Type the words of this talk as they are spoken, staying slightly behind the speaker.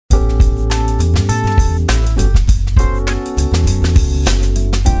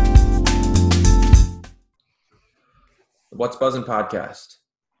What's Buzzin' Podcast.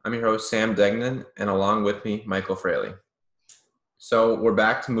 I'm your host, Sam Degnan, and along with me, Michael Fraley. So we're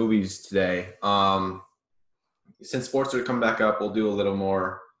back to movies today. Since sports are coming back up, we'll do a little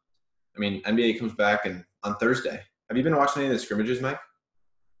more. NBA comes back on Thursday. Have you been watching any of the scrimmages, Mike?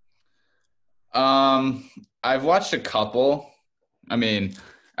 I've watched a couple.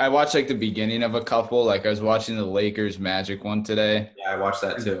 I watched like the beginning of a couple. Like I was watching the Lakers Magic one today. Yeah, I watched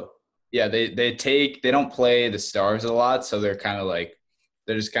that too. Yeah, they don't play the stars a lot, so they're kind of like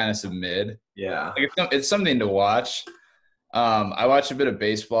they're just kind of submid. Yeah. Like it's something to watch. I watched a bit of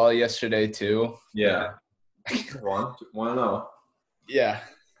baseball yesterday too. Yeah. Want to know? Yeah.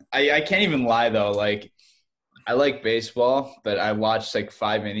 I can't even lie though. Like I like baseball, but I watched like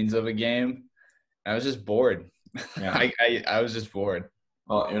 5 innings of a game. I was just bored. Yeah. I was just bored.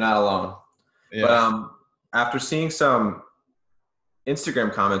 Well, you're not alone. Yeah. But after seeing some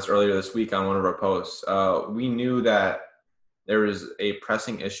Instagram comments earlier this week on one of our posts, we knew that there was a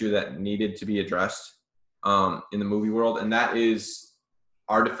pressing issue that needed to be addressed in the movie world, and that is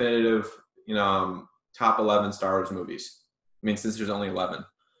our definitive, top 11 Star Wars movies. Since there's only 11,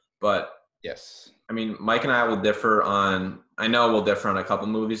 but Yes. Mike and I will differ on. I know we'll differ on a couple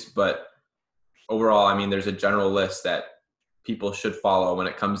movies, but overall, there's a general list that people should follow when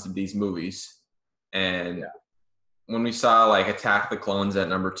it comes to these movies. And when we saw like Attack the Clones at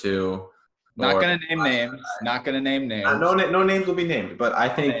number 2, Not gonna name names. No names will be named, but I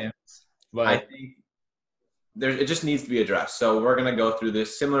think it just needs to be addressed. So we're gonna go through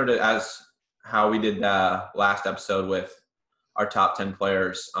this similar to as how we did the last episode with our top 10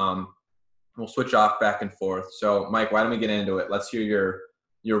 players. We'll switch off back and forth. So Mike, why don't we get into it? Let's hear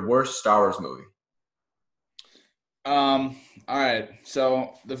your worst Star Wars movie. All right.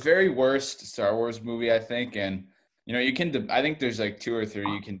 So the very worst Star Wars movie, I think, and you can. I think there's like 2 or 3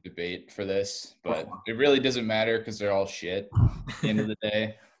 you can debate for this, but it really doesn't matter because they're all shit at the end of the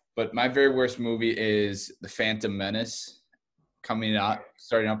day. But my very worst movie is The Phantom Menace,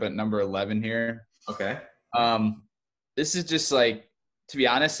 starting up at number 11 here. Okay. This is just like, to be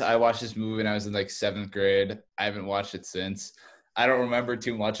honest, I watched this movie when I was in like 7th grade. I haven't watched it since. I don't remember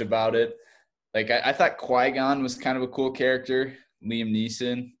too much about it. Like I thought Qui-Gon was kind of a cool character, Liam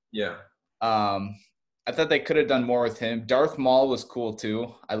Neeson. Yeah. I thought they could have done more with him. Darth Maul was cool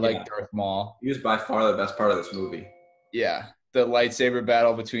too. I like Darth Maul. He was by far the best part of this movie. Yeah. The lightsaber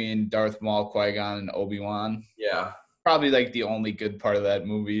battle between Darth Maul, Qui-Gon, and Obi-Wan. Yeah. Probably like the only good part of that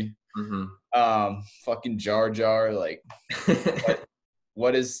movie. Mm-hmm. Fucking Jar Jar, like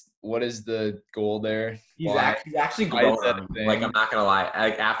what is the goal there? He's actually growing on me. Like, I'm not gonna lie.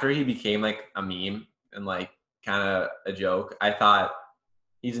 Like after he became like a meme and like kind of a joke, I thought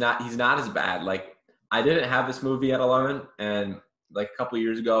he's not as bad. Like I didn't have this movie at 11, and like a couple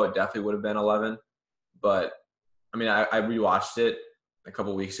years ago, it definitely would have been 11. But I rewatched it a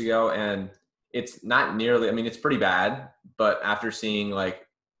couple weeks ago, and it's not nearly. It's pretty bad. But after seeing like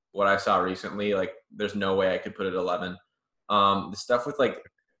what I saw recently, like there's no way I could put it 11. The stuff with like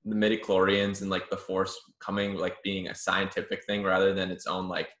the midichlorians and like the Force coming, like being a scientific thing rather than its own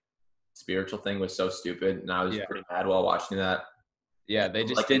like spiritual thing was so stupid, and I was pretty mad while watching that. Yeah, they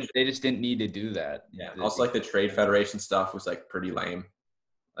just didn't need to do that. Yeah. Also, like the Trade Federation stuff was like pretty lame,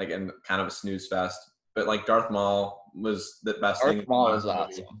 like and kind of a snooze fest. But like Darth Maul was the best thing. Darth Maul is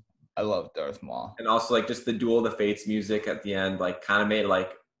awesome. I love Darth Maul. And also like just the Duel of the Fates music at the end, like kind of made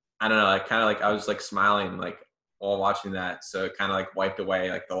like I don't know, like kind of like I was like smiling like while watching that, so it kind of like wiped away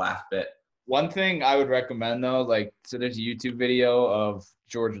like the last bit. One thing I would recommend though, like so there's a YouTube video of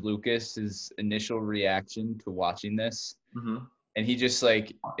George Lucas's initial reaction to watching this. Mm-hmm. And he just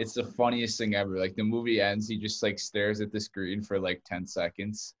like, it's the funniest thing ever. Like the movie ends, he just like stares at the screen for like 10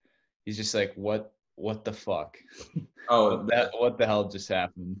 seconds. He's just like, what the fuck? Oh, what the hell just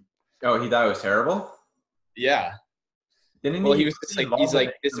happened? Oh, he thought it was terrible? Yeah. Didn't he was just like, he's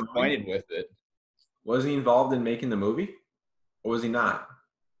like disappointed with it. Was he involved in making the movie? Or was he not?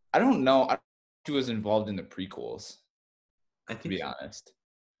 I don't know. I think he was involved in the prequels, to be honest.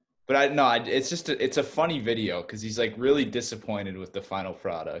 But it's a funny video because he's like really disappointed with the final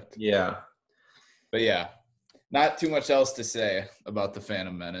product. Yeah. But yeah, not too much else to say about The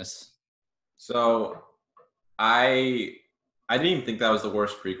Phantom Menace. So I didn't even think that was the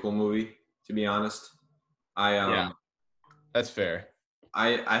worst prequel movie, to be honest. Yeah, that's fair.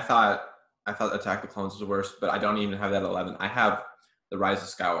 I thought Attack the Clones was the worst, but I don't even have that at 11. I have The Rise of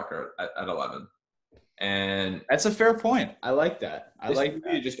Skywalker at 11. And that's a fair point. I like that.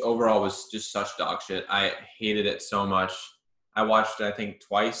 Movie just overall was just such dog shit. I hated it so much. I watched it, I think,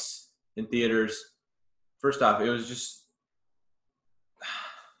 twice in theaters. First off, it was just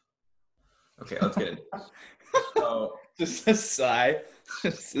okay. Let's get into this. So Just a sigh.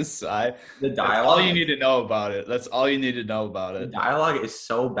 Just a sigh. The That's dialogue. all you need to know about it. That's all you need to know about The it. dialogue is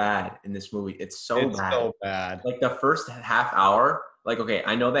so bad in this movie. It's so bad. Like the first half hour, like, okay,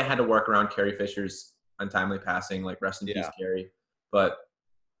 I know they had to work around Carrie Fisher's untimely passing, like rest in peace, Carrie. But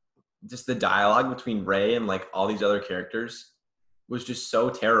just the dialogue between Ray and like all these other characters was just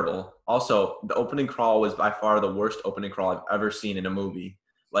so terrible. Also, the opening crawl was by far the worst opening crawl I've ever seen in a movie.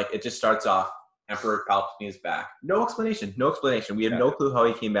 Like it just starts off, Emperor Palpatine is back. No explanation. We have no clue how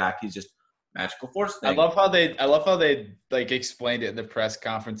he came back. He's just magical force thing. I love how they like explained it in the press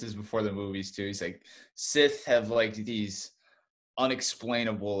conferences before the movies too. He's like, Sith have like these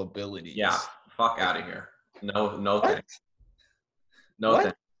unexplainable abilities. Yeah, fuck out of here. No thanks. No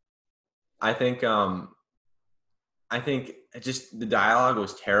thanks. I think just the dialogue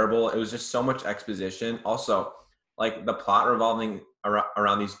was terrible. It was just so much exposition. Also, like the plot revolving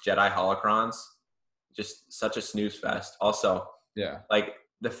around these Jedi holocrons, just such a snooze fest. Also, like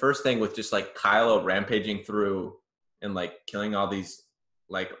the first thing with just like Kylo rampaging through and like killing all these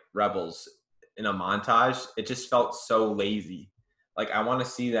like rebels in a montage, it just felt so lazy. Like I want to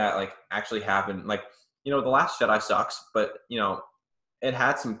see that like actually happen. Like, The Last Jedi sucks, but it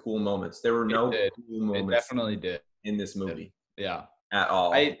had some cool moments. There were no cool moments. It definitely did in this movie. Yeah, at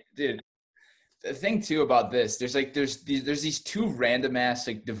all. The thing too about this, there's these two random ass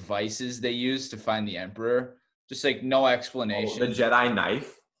like devices they use to find the Emperor. Just like no explanation. The Jedi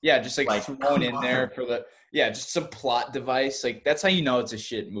knife. Yeah, just like thrown in there for just some plot device. Like that's how you know it's a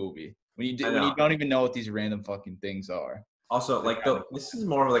shit movie when you don't even know what these random fucking things are. Also, like this is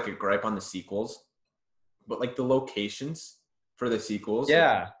more of like a gripe on the sequels, but like the locations for the sequels,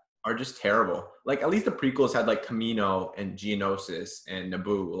 are just terrible. Like at least the prequels had like Camino and Geonosis and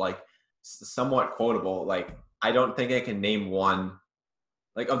Naboo, like somewhat quotable. Like I don't think I can name one,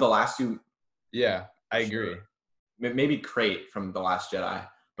 like of the last two. Yeah, I agree. Maybe Crate from The Last Jedi,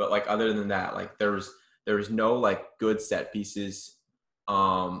 but like other than that, like there was no like good set pieces.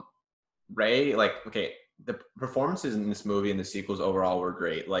 Ray, like, okay, the performances in this movie and the sequels overall were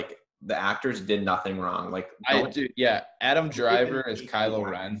great. Like the actors did nothing wrong. Like Adam Driver as Kylo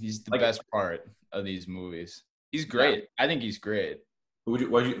Ren. He's the best part of these movies. He's great. Yeah. I think he's great.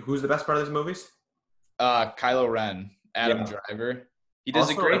 Who's the best part of these movies? Kylo Ren, Adam Driver. He does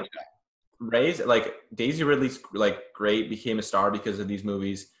a great job. Ray's like Daisy Ridley's like great, became a star because of these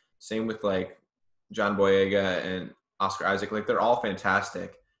movies. Same with like John Boyega and Oscar Isaac. Like they're all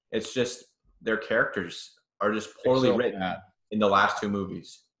fantastic. It's just their characters are just poorly written in the last two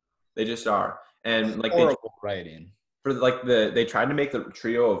movies. They just are. And like horrible writing. For like they tried to make the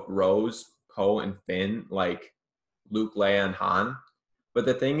trio of Rose, Poe, and Finn like Luke, Leia, and Han. But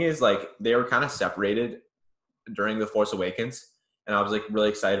the thing is, like, they were kind of separated during The Force Awakens. And I was like really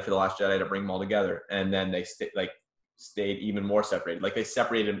excited for The Last Jedi to bring them all together. And then they stayed even more separated. Like they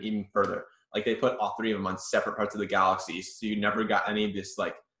separated them even further. Like they put all three of them on separate parts of the galaxy. So you never got any of this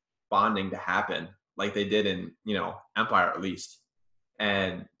like bonding to happen like they did in, Empire at least.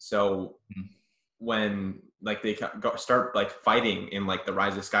 And so when like they start like fighting in like The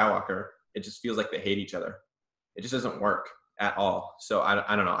Rise of Skywalker, it just feels like they hate each other. It just doesn't work at all. So I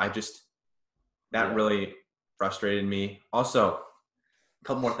don't know. That really frustrated me. Also, a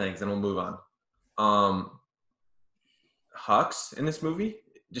couple more things and we'll move on. Hux in this movie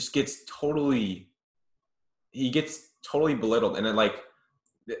just gets totally belittled. And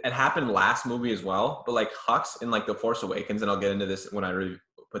it happened last movie as well, but like Hux in like The Force Awakens, and I'll get into this when I really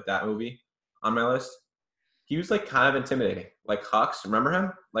put that movie on my list. He was like kind of intimidating. Like Hux, remember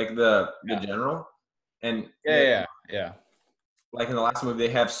him? Like the general? And yeah. Like in the last movie,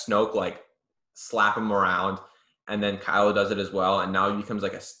 they have Snoke like slap him around, and then Kylo does it as well, and now he becomes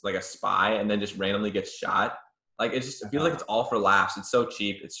like a spy, and then just randomly gets shot. Like it just feels like it's all for laughs. It's so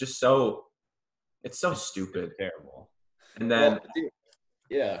cheap. It's just so stupid. It's terrible. And then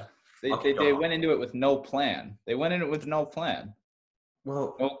they went into it with no plan.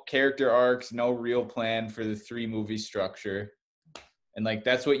 Well, no character arcs, no real plan for the 3-movie structure. And like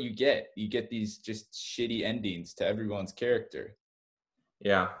that's what you get. You get these just shitty endings to everyone's character.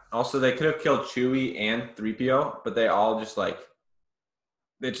 Yeah. Also, they could have killed Chewie and 3PO, but they all just said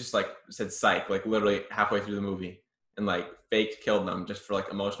psych, like literally halfway through the movie, and like fake killed them just for like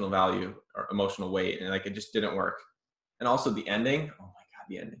emotional value or emotional weight, and like it just didn't work. And also the ending. Oh my god,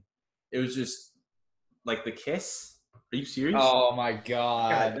 the ending. It was just like the kiss. Are you serious? Oh my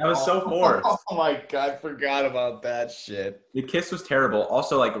god. That was so forced. Oh my god, forgot about that shit. The kiss was terrible.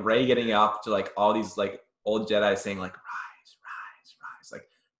 Also, like Rey getting up to like all these like old Jedi saying like rise, rise, rise. Like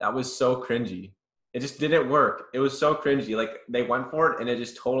that was so cringy. It just didn't work. It was so cringy. Like they went for it and it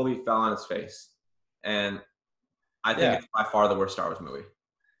just totally fell on its face. And I think it's by far the worst Star Wars movie.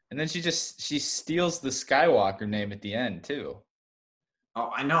 And then she steals the Skywalker name at the end too.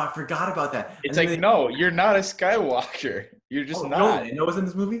 Oh, I know. I forgot about that. It's like, no, you're not a Skywalker. You're just not. Lando was in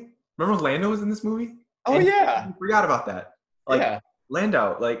this movie? Remember Lando was in this movie? Oh, yeah. I forgot about that.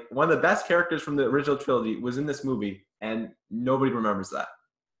 Lando, like one of the best characters from the original trilogy, was in this movie, and nobody remembers that.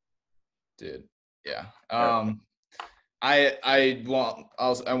 Dude, yeah. I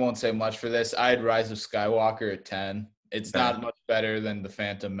won't say much for this. I had Rise of Skywalker at 10. It's not much better than The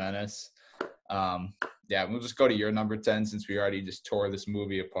Phantom Menace. Yeah, we'll just go to your number 10 since we already just tore this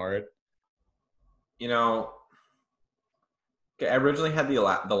movie apart. You know, okay, I originally had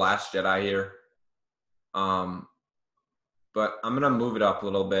the Last Jedi here. But I'm going to move it up a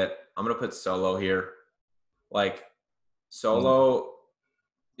little bit. I'm going to put Solo here. Like, Solo,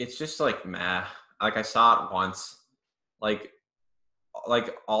 it's just like, meh. Like, I saw it once. Like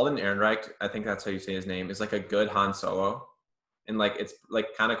Alden Ehrenreich, I think that's how you say his name, is like a good Han Solo. And, like, it's,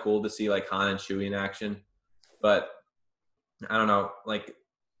 like, kind of cool to see, like, Han and Chewie in action. But, I don't know. Like,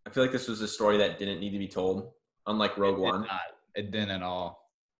 I feel like this was a story that didn't need to be told, unlike Rogue One. It didn't at all.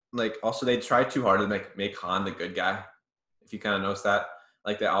 Like, also, they tried too hard to make Han the good guy. If you kind of notice that,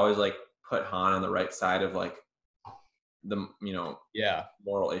 like, they always like put Han on the right side of like the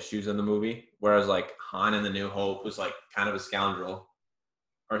moral issues in the movie, whereas like Han in The New Hope was like kind of a scoundrel,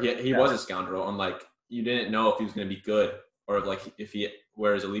 or he was a scoundrel, and like you didn't know if he was going to be good or like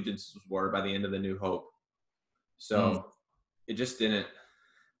where his allegiances were by the end of The New Hope. So it just didn't.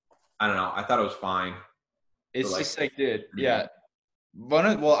 I don't know. I thought it was fine. It's just like, dude, yeah.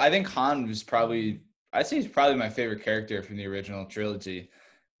 I think Han was probably. I'd say he's probably my favorite character from the original trilogy.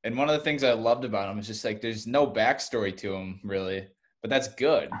 And one of the things I loved about him is just like there's no backstory to him really, but that's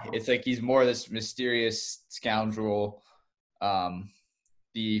good. It's like he's more this mysterious scoundrel,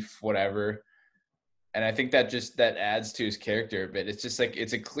 thief, whatever. And I think that adds to his character a bit. It's just like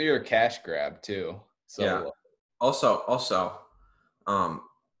it's a clear cash grab too. So yeah. Also,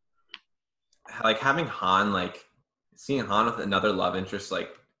 like having Han, like seeing Han with another love interest, like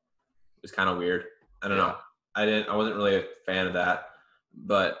was kind of weird. I don't know. I wasn't really a fan of that,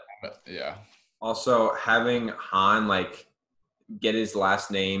 but yeah. Also having Han like get his last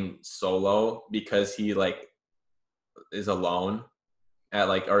name Solo because he like is alone at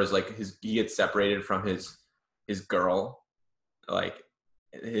like, or is like he gets separated from his girl. Like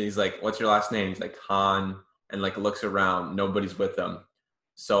he's like, "What's your last name?" He's like Han, and like looks around, nobody's with him.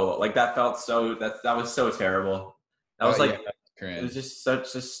 So like that felt so that was so terrible. That was it was just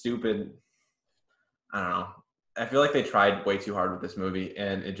such a stupid. I don't know. I feel like they tried way too hard with this movie,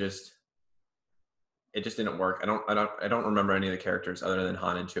 and it just didn't work. I don't remember any of the characters other than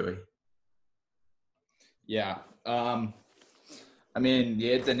Han and Chewie. Yeah. I mean,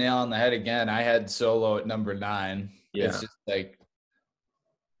 you hit the nail on the head again. I had Solo at number 9. Yeah. It's just like,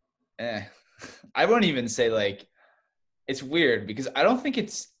 I won't even say like, it's weird because I don't think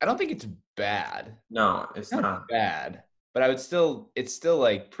it's bad. No, it's not bad. But it's still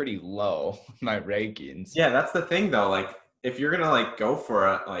like pretty low in my rankings. Yeah, that's the thing though. Like if you're gonna like go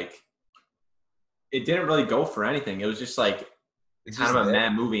for it, like it didn't really go for anything. It was just like it's kind of a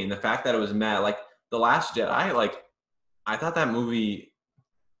mad movie. And the fact that it was mad, like The Last Jedi, like I thought that movie,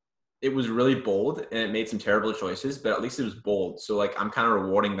 it was really bold and it made some terrible choices, but at least it was bold. So like I'm kind of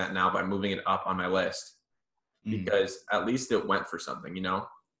rewarding that now by moving it up on my list because at least it went for something, you know?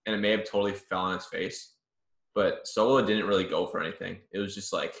 And it may have totally fell on its face. But Solo didn't really go for anything. It was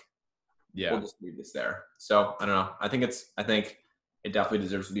just like, we'll just leave this there. So I don't know. I think it definitely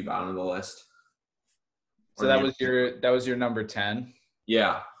deserves to be bottom of the list. So that was your number 10.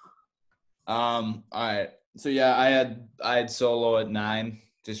 Yeah. All right. So yeah, I had Solo at 9,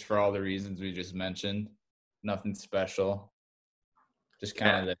 just for all the reasons we just mentioned. Nothing special. Just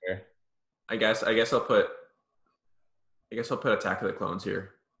kind of there. I guess I'll put Attack of the Clones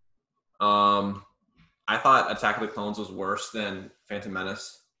here. I thought Attack of the Clones was worse than Phantom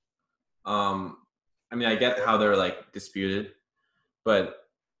Menace. I mean, I get how they're like disputed, but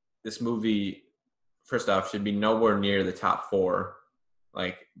this movie, first off, should be nowhere near the top 4.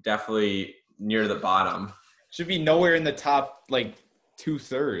 Like, definitely near the bottom. Should be nowhere in the top like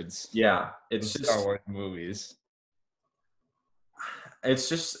 2/3. Yeah, it's just Star Wars movies. It's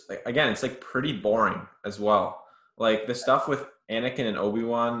just again, it's like pretty boring as well. Like the stuff with Anakin and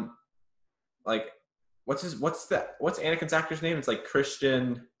Obi-Wan, like. What's Anakin's actor's name? It's like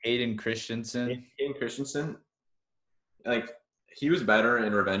Hayden Christensen. Hayden Christensen. Like he was better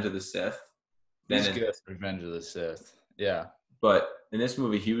in Revenge of the Sith than in Revenge of the Sith. Yeah. But in this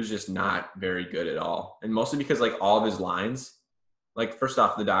movie, he was just not very good at all. And mostly because like all of his lines, like first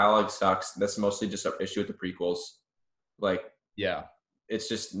off, the dialogue sucks. That's mostly just an issue with the prequels. Like, Yeah. it's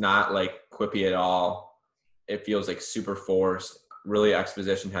just not like quippy at all. It feels like super forced, really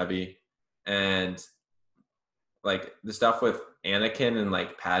exposition heavy. And like the stuff with Anakin and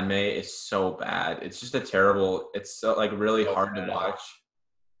like Padme is so bad. It's just it's so like really So hard to bad. watch.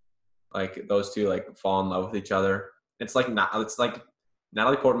 Like those two like fall in love with each other. It's like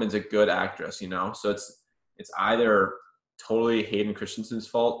Natalie Portman's a good actress, you know? So it's either totally Hayden Christensen's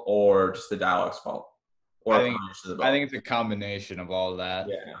fault or just the dialogue's fault. Or I a think combination of I both. think it's a combination of all that.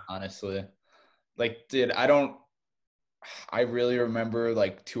 Yeah. Honestly, like, dude, I really remember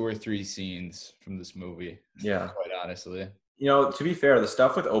like 2 or 3 scenes from this movie. Yeah. Quite honestly. You know, to be fair, the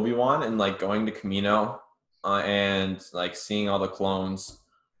stuff with Obi-Wan and like going to Camino and like seeing all the clones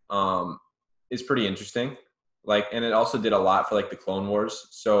is pretty interesting. Like, and it also did a lot for like the Clone Wars.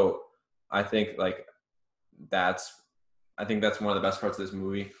 So I think like that's I think that's one of the best parts of this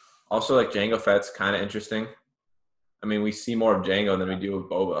movie. Also, like Jango Fett's kind of interesting. I mean, we see more of Jango than we do of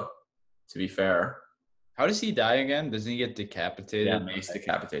Boba. To be fair, How does he die again? Doesn't he get decapitated? yeah, Mace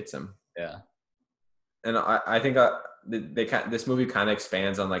decapitates him. Yeah. And I think this movie kind of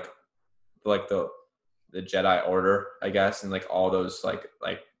expands on like the Jedi Order, I guess, and like all those like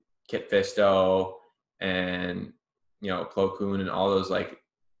Kit Fisto and Plo Koon and all those like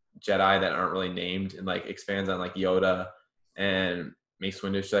Jedi that aren't really named, and like expands on like Yoda and Mace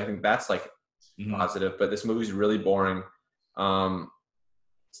Windu. So I think that's like positive. But this movie's really boring.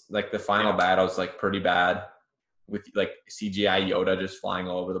 Like the final battle is like pretty bad with like CGI Yoda just flying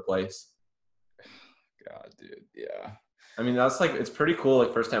all over the place. God, dude. Yeah. I mean, that's like, it's pretty cool,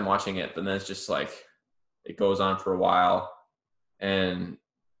 like first time watching it, but then it's just like, it goes on for a while and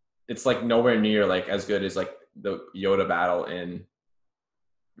it's like nowhere near like as good as like the Yoda battle in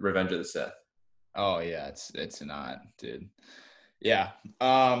Revenge of the Sith. Oh yeah, it's not, dude. Yeah.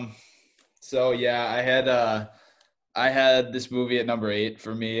 So yeah, I had this movie at number 8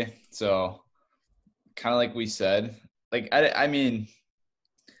 for me. So kind of like we said, like I mean,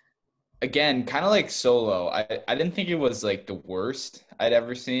 again, kind of like Solo. I didn't think it was like the worst I'd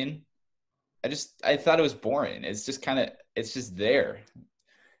ever seen. I thought it was boring. It's just there.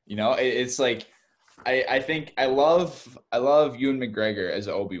 It's like I think I love Ewan McGregor as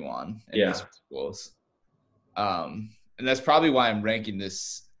Obi-Wan in these sequels. And that's probably why I'm ranking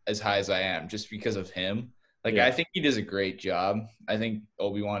this as high as I am, just because of him. Like, I think he does a great job. I think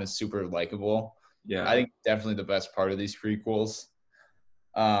Obi-Wan is super likable. Yeah. I think definitely the best part of these prequels.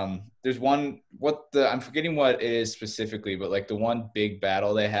 There's one, I'm forgetting what it is specifically, but like the one big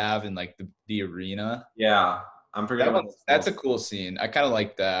battle they have in like the arena. Yeah. I'm forgetting. That's a cool scene. I kind of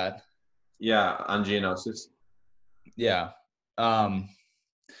like that. Yeah. On Geonosis. Yeah.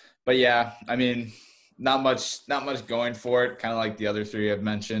 But yeah, I mean, not much going for it. Kind of like the other 3 I've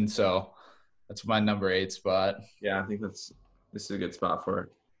mentioned. So that's my number 8 spot. Yeah. I think this is a good spot for it.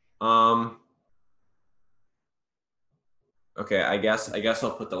 Okay, I guess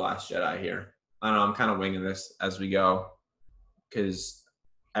I'll put The Last Jedi here. I don't know, I'm kind of winging this as we go because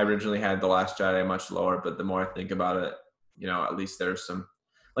I originally had The Last Jedi much lower, but the more I think about it, at least there's some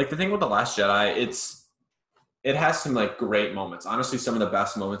like the thing with The Last Jedi, it has some like great moments. Honestly, some of the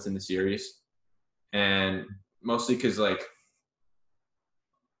best moments in the series, and mostly because like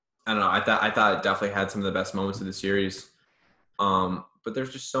I don't know, I thought it definitely had some of the best moments in the series. But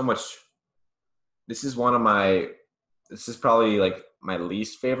there's just so much. This is probably like my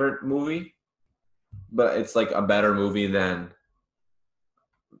least favorite movie, but it's like a better movie than,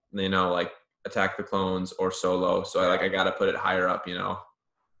 like Attack the Clones or Solo. So I got to put it higher up,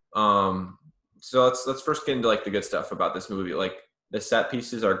 So let's first get into like the good stuff about this movie. Like the set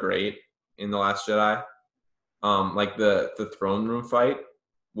pieces are great in The Last Jedi. Like the throne room fight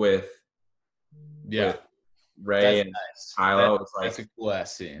with Rey and nice. Kylo. That's a cool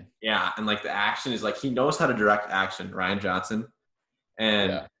ass scene. Yeah, and like the action is like he knows how to direct action, Rian Johnson,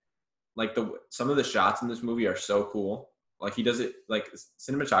 and like some of the shots in this movie are so cool. Like he does it like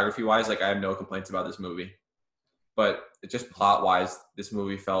cinematography wise. Like I have no complaints about this movie, but it just plot wise, this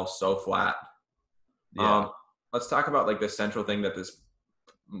movie fell so flat. Yeah. Let's talk about like the central thing that this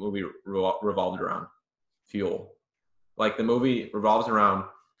movie revolved around: fuel. Like the movie revolves around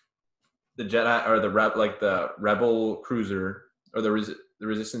the Jedi or the Rebel cruiser or the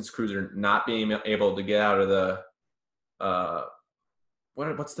Resistance cruiser not being able to get out of the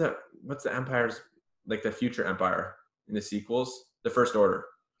what's the Empire's like the future Empire in the sequels, the First Order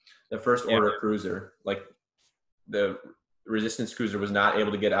cruiser, like the Resistance cruiser was not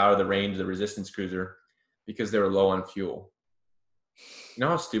able to get out of the range of the Resistance cruiser because they were low on fuel. You know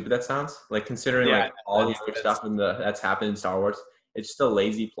how stupid that sounds? Like considering like all the other stuff that's happened in Star Wars. It's just a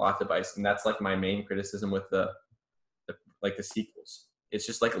lazy plot device, and that's like my main criticism with the like the sequels. It's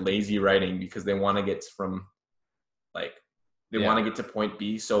just like lazy writing because they want to get from like they want to get to point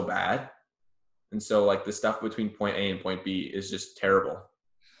B so bad. And so like the stuff between point A and point B is just terrible.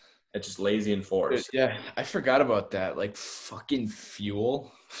 It's just lazy and forced. Yeah, I forgot about that. Like fucking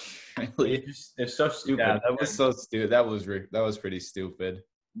fuel. Really? It's so stupid. Yeah, that was so stupid. That was pretty stupid.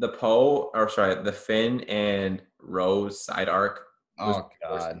 The Finn and Rose side arc was Oh the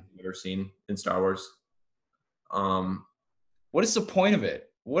worst God. thing I've ever seen in Star Wars. What is the point of it?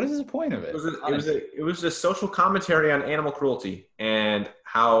 What is the point of it? It was a social commentary on animal cruelty and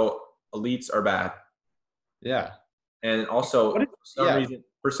how elites are bad. Yeah. And also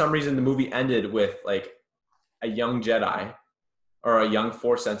for some reason the movie ended with like a young Jedi or a young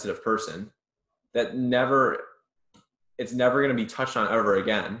force sensitive person that it's never going to be touched on ever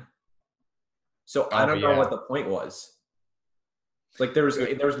again. So I don't know what the point was. Like there was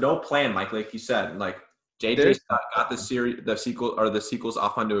no plan, Mike, like you said. Like JJ got the sequels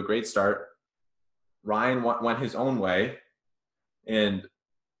off onto a great start. Ryan went his own way, and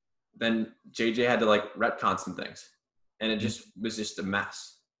then JJ had to like retcon some things, and it was just a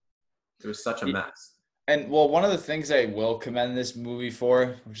mess. It was such a mess. And well, one of the things I will commend this movie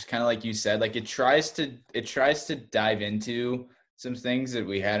for, which is kind of like you said, like it tries to dive into some things that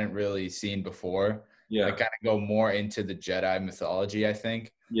we hadn't really seen before. Yeah. Like kind of go more into the Jedi mythology, I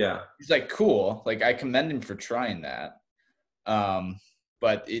think. Yeah. It's like cool. Like I commend him for trying that.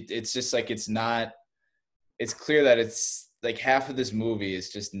 But it's just like it's clear that it's like half of this movie is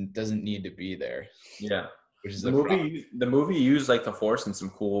just doesn't need to be there. Yeah. Which is the movie used like the Force in some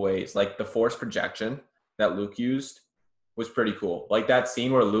cool ways. Like the Force projection that Luke used was pretty cool. Like that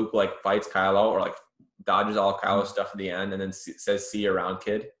scene where Luke like fights Kylo or like dodges all Kylo stuff at the end and then says "See you around,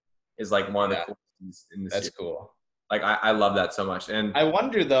 kid" is like one of the cool scenes in the series. That's cool. Like I love that so much. And I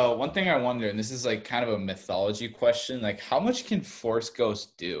wonder though, one thing I wonder, and this is like kind of a mythology question, like how much can Force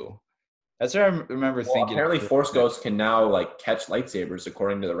Ghosts do? That's what I remember thinking. Apparently Force Ghosts can now like catch lightsabers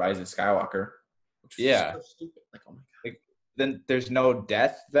according to the Rise of Skywalker. Which is so stupid. Like, oh my God. Like, then there's no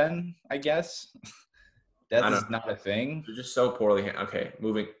death then, I guess. Death is not a thing. They're just so poorly. Okay,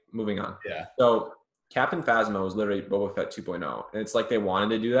 moving on. Yeah. So Captain Phasma was literally Boba Fett 2.0. And it's like they wanted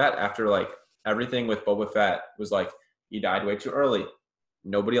to do that after like everything with Boba Fett was like, he died way too early.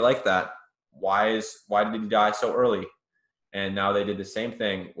 Nobody liked that. Why did he die so early? And now they did the same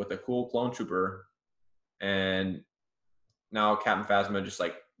thing with a cool clone trooper. And now Captain Phasma just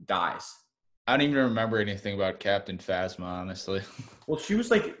like dies. I don't even remember anything about Captain Phasma, honestly. Well, she was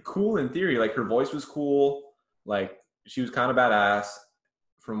like cool in theory. Like her voice was cool. Like she was kind of badass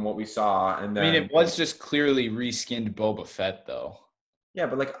from what we saw. And then, I mean, it was just clearly reskinned Boba Fett, though. Yeah,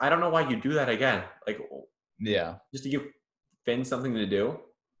 but like I don't know why you do that again. Like, yeah, just to give Finn something to do.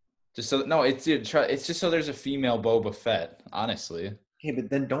 Just so no, it's just so there's a female Boba Fett. Honestly. Okay, but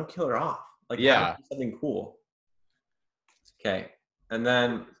then don't kill her off. Like, yeah, something cool. Okay, and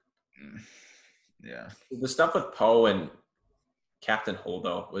then. Yeah. The stuff with Poe and Captain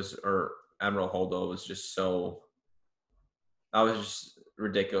Holdo or Admiral Holdo was just so. That was just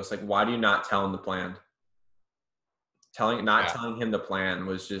ridiculous. Like, why do you not tell him the plan? Telling him the plan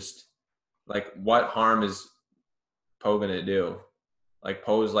was just like, what harm is Poe gonna do? Like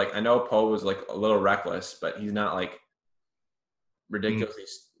Poe's like, I know Poe was like a little reckless, but he's not like ridiculously.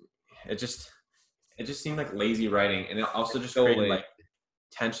 It just seemed like lazy writing, and it also just created like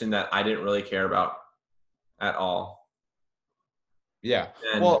tension that I didn't really care about at all. Yeah.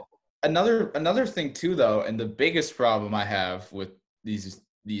 Well, another thing too, though, and the biggest problem I have with these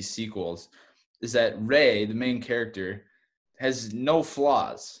sequels is that Rey, the main character, has no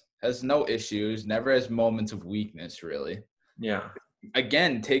flaws, has no issues, never has moments of weakness, really. Yeah.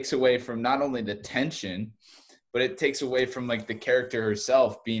 Again, takes away from not only the tension, but it takes away from like the character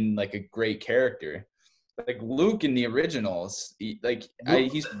herself being like a great character. Like Luke in the originals, he's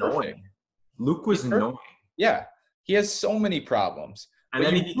perfect. Luke was annoying. Yeah, he has so many problems, and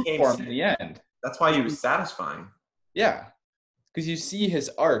then he became in the end. That's why he was satisfying. Yeah, because you see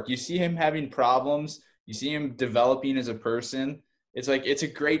his arc, you see him having problems, you see him developing as a person. It's like it's a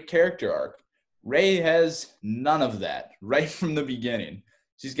great character arc. Rey has none of that right from the beginning.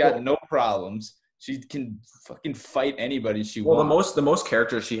 She's got no problems. She can fucking fight anybody she wants. Well, the most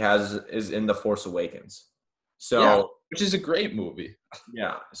character she has is in The Force Awakens. So, which is a great movie.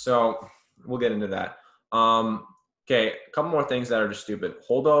 Yeah. So we'll get into that. Okay, a couple more things that are just stupid.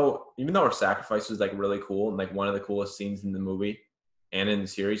 Holdo, even though her sacrifice was like really cool and like one of the coolest scenes in the movie and in the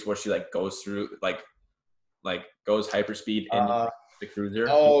series, where she like goes through like goes hyperspeed in the cruiser.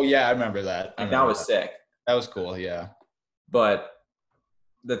 Oh yeah, I remember that. That was sick. That was cool. Yeah. But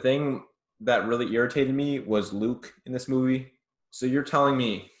the thing that really irritated me was Luke in this movie. So you're telling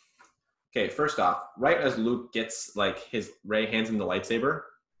me, okay, first off, right as Luke gets like Rey hands him the lightsaber,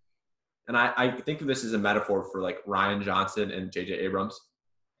 and I think of this as a metaphor for like Rian Johnson and J.J. Abrams,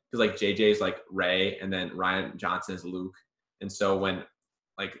 because like J.J. is like Rey, and then Rian Johnson is Luke, and so when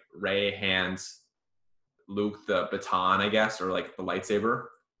like Rey hands Luke the baton, I guess, or like the lightsaber,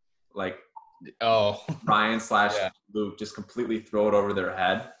 like Ryan / Yeah. Luke just completely throw it over their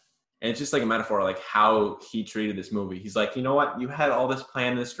head. And it's just like a metaphor, like how he treated this movie. He's like, you know what? You had all this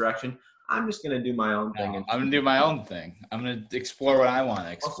plan in this direction. I'm just going to do my own thing. I'm going to do my own thing. I'm going to explore what I want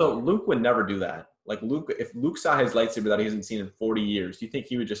to explore. Also, Luke would never do that. Like Luke, if Luke saw his lightsaber that he hasn't seen in 40 years, do you think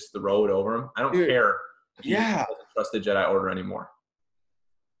he would just throw it over him? I don't care if he doesn't trust the Jedi Order anymore.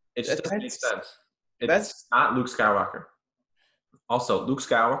 It just doesn't make sense. That's not Luke Skywalker. Also, Luke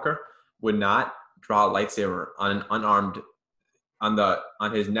Skywalker would not draw a lightsaber on an unarmed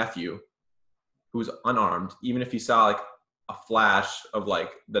on his nephew who's unarmed, even if he saw like a flash of like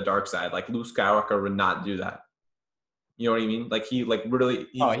the dark side. Like Luke Skywalker would not do that. You know what I mean? Like he like really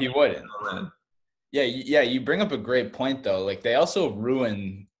he wouldn't. Yeah, you bring up a great point though. Like they also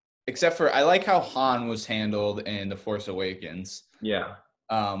ruin, except for I like how Han was handled in The Force Awakens. Yeah.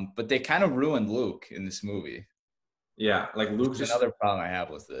 But they kind of ruined Luke in this movie. Yeah, like Luke's just another problem I have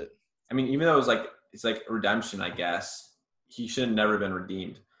with it. I mean, even though it's like redemption, I guess. He should have never been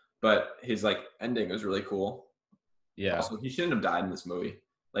redeemed, but his like ending was really cool. Yeah. Also, he shouldn't have died in this movie.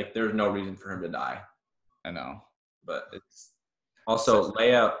 Like, there's no reason for him to die. I know, but it's also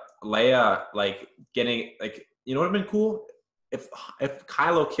Leia, like getting like, you know what would have been cool if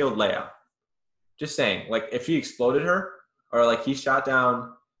Kylo killed Leia. Just saying, like if he exploded her or like he shot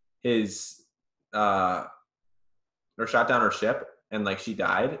down his or shot down her ship and like she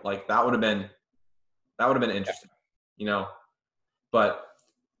died, like that would have been interesting, you know. But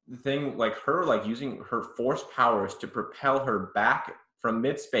the thing, like her, like using her force powers to propel her back from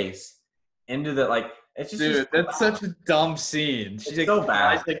mid-space into the, like, it's just... Dude, that's such a dumb scene. She's like, so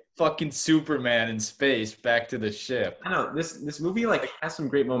bad. She's like fucking Superman in space back to the ship. I know, this movie, like, has some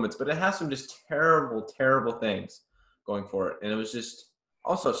great moments, but it has some just terrible, terrible things going for it. And it was just...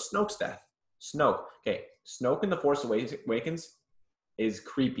 Also, Snoke's death. Snoke. Okay, Snoke in The Force Awakens is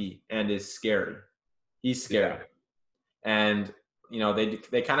creepy and is scary. He's scary. Yeah. And... you know,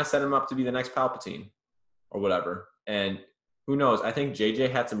 they kind of set him up to be the next Palpatine or whatever. And who knows? I think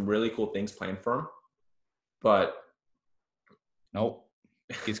JJ had some really cool things planned for him. But nope.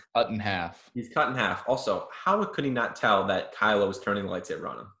 He's cut in half. He's cut in half. Also, how could he not tell that Kylo was turning the lightsaber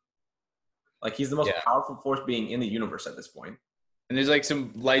on him? Like, he's the most powerful force being in the universe at this point. And there's like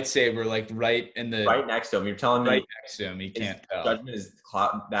some lightsaber like right next to him. You're telling me right next to him. He can't tell. Judgment is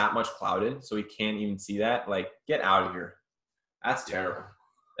that much clouded, so he can't even see that. Like, get out of here. That's terrible.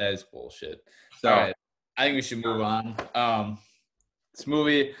 That is bullshit. So, all right, I think we should move on. This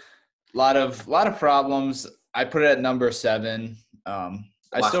movie, a lot of problems. I put it at number 7. I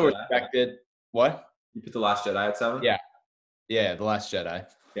still respect it. What? You put The Last Jedi at 7? Yeah, The Last Jedi.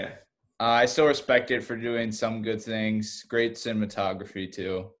 Yeah. I still respect it for doing some good things. Great cinematography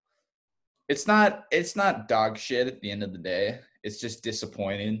too. It's not dog shit at the end of the day. It's just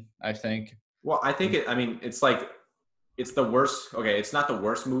disappointing, I think. Well, I think it's like, it's the worst. Okay, it's not the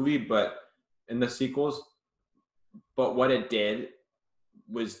worst movie, but in the sequels, but what it did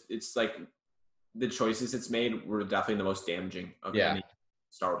was, it's like the choices it's made were definitely the most damaging of any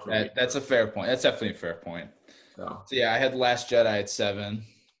Star Wars movie. That's a fair point. That's definitely a fair point. So yeah, I had Last Jedi at 7.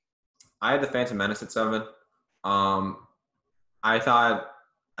 I had The Phantom Menace at 7. I thought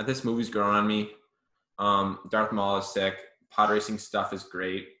this movie's growing on me. Darth Maul is sick. Pod racing stuff is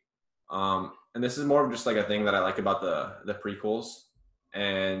great. And this is more of just like a thing that I like about the prequels,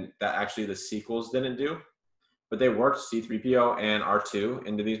 and that actually the sequels didn't do. But they worked C-3PO and R2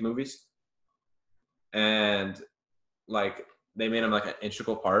 into these movies. And like they made them like an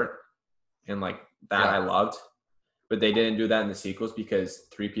integral part, and like that I loved. But they didn't do that in the sequels because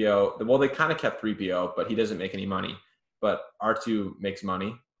 3PO, well, they kind of kept 3PO, but he doesn't make any money. But R2 makes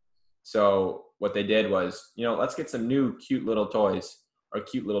money. So what they did was, you know, let's get some new cute little toys or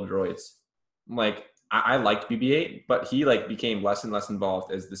cute little droids. Like, I liked BB-8, but he like became less and less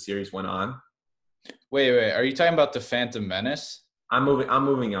involved as the series went on. Wait, are you talking about The Phantom Menace? I'm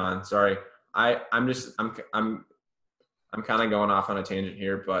moving on. Sorry. I'm kind of going off on a tangent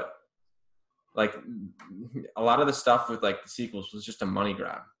here, but like a lot of the stuff with like the sequels was just a money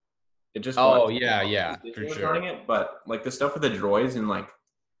grab. It just for sure. Running it, but like the stuff with the droids and like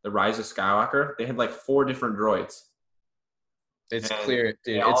the Rise of Skywalker, they had like 4 different droids. It's clear,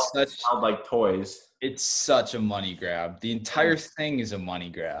 dude. It's such like toys. It's such a money grab. The entire thing is a money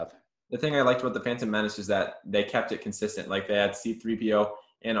grab. the thing I liked about the Phantom Menace is that they kept it consistent. Like they had C-3PO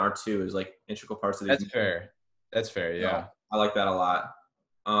and R2 as like integral parts of these. That's fair. Yeah. So I like that a lot.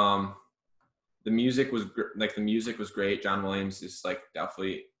 The music was great. John Williams is like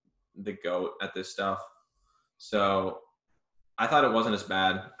definitely the GOAT at this stuff. So I thought it wasn't as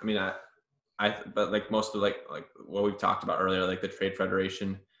bad. I mean, but like most of like what we've talked about earlier, like the Trade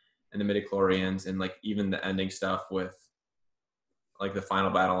Federation and the midichlorians and like even the ending stuff with like the final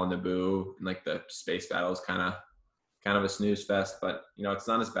battle on Naboo and like the space battle is kind of a snooze fest, but you know, it's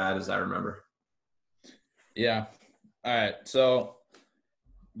not as bad as I remember. Yeah. All right. So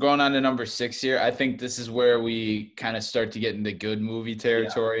going on to number 6 here, I think this is where we kind of start to get into good movie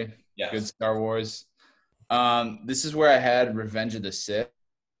territory. Yeah. Yes. Good Star Wars. This is where I had Revenge of the Sith.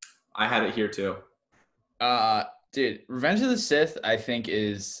 I had it here too. Dude, Revenge of the Sith, I think,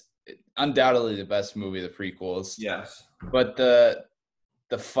 is undoubtedly the best movie of the prequels. Yes. But the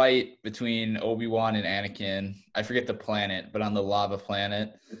fight between Obi-Wan and Anakin, I forget the planet, but on the lava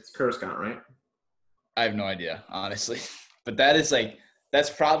planet. It's Coruscant, right? I have no idea, honestly. But that's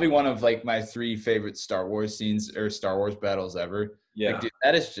probably one of like my 3 favorite Star Wars scenes or Star Wars battles ever. Yeah. Like, dude,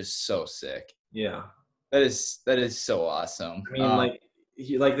 that is just so sick. Yeah. That is so awesome. I mean,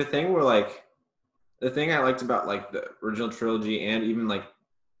 the thing I liked about like the original trilogy and even like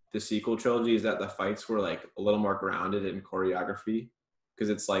the sequel trilogy is that the fights were like a little more grounded in choreography because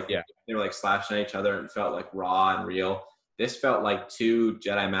it's like they were like slashing at each other and felt like raw and real. This felt like 2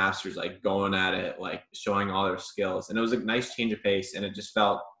 Jedi Masters like going at it, like showing all their skills, and it was a nice change of pace, and it just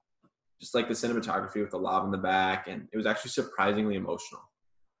felt just like the cinematography with the lava in the back, and it was actually surprisingly emotional.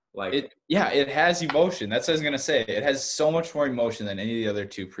 Like it has emotion. That's what I was gonna say. It has so much more emotion than any of the other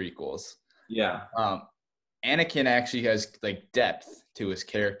 2 prequels. Yeah. Anakin actually has like depth to his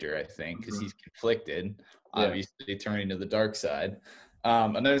character, I think, because he's conflicted, obviously turning to the dark side.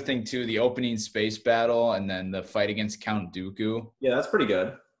 Another thing too, the opening space battle and then the fight against Count Dooku. Yeah, that's pretty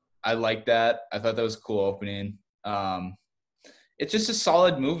good. I like that. I thought that was a cool opening. It's just a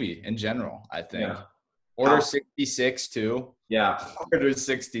solid movie in general, I think. Yeah. Order 66 too. Yeah. Order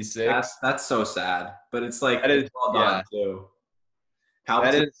 66. That's so sad, but it's like that is well done too.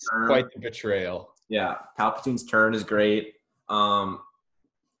 That is quite the betrayal. Yeah, Palpatine's turn is great.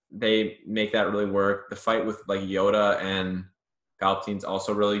 They make that really work. The fight with like Yoda and Palpatine's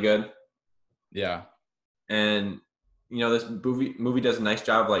also really good. Yeah. And you know, this movie does a nice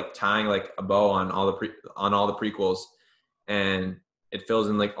job of like tying like a bow on all the prequels, and it fills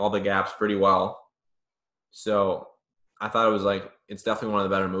in like all the gaps pretty well. So I thought it was like it's definitely one of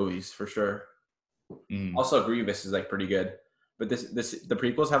the better movies for sure. Also, Grievous is like pretty good, but the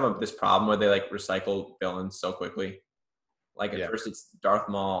prequels have this problem where they like recycle villains so quickly. Like at first it's Darth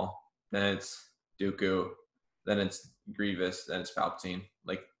Maul, then it's Dooku, then it's Grievous, then it's Palpatine.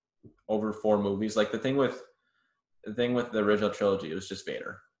 Like over 4 movies. Like the thing with the original trilogy, it was just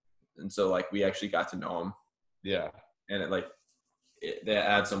Vader, and so like we actually got to know him. Yeah, and that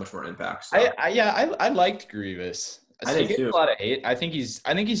adds so much more impact. So. I liked Grievous. I did too. A lot of hate. I think he's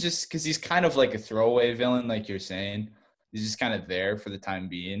just because he's kind of like a throwaway villain, like you're saying. He's just kind of there for the time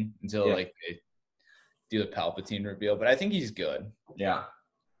being until like they do the Palpatine reveal. But I think he's good. Yeah,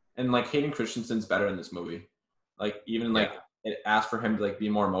 and like Hayden Christensen's better in this movie. Like even like it asked for him to like be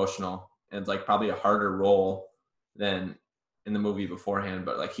more emotional, and it's like probably a harder role than in the movie beforehand.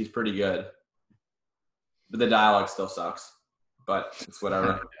 But like he's pretty good. But the dialogue still sucks. But it's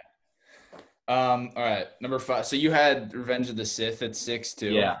whatever. All right, number 5. So you had Revenge of the Sith at 6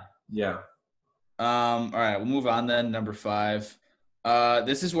 too. Yeah. All right, we'll move on then. Number 5.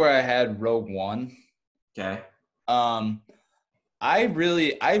 This is where I had Rogue One. Okay. I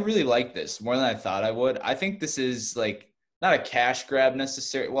really like this more than I thought I would. I think this is like not a cash grab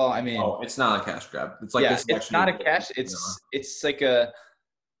necessarily. Well, I mean, it's not a cash grab. It's like it's not a cash. It's like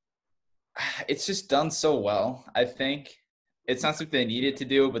it's just done so well. I think it's not something they needed to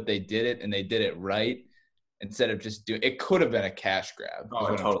do, but they did it and they did it right. Instead of just it could have been a cash grab.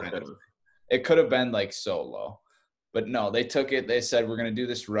 Totally could have. It could have been like Solo, but no, they took it. They said, we're going to do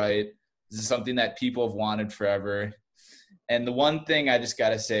this right. This is something that people have wanted forever. And the one thing I just got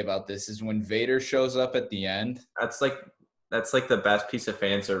to say about this is when Vader shows up at the end. That's like the best piece of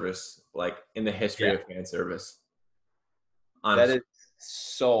fan service, like in the history of fan service. Honestly. That is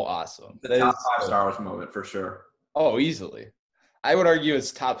so awesome. The top 5 Star Wars moment for sure. Oh, easily. I would argue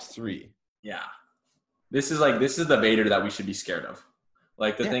it's top 3. Yeah. This is the Vader that we should be scared of.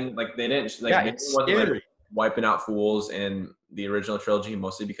 Like the thing, like they didn't like Vader wasn't like wiping out fools in the original trilogy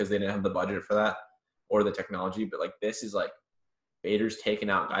mostly because they didn't have the budget for that or the technology. But like this is like Vader's taking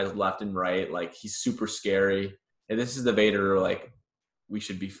out guys left and right. Like he's super scary. And this is the Vader like we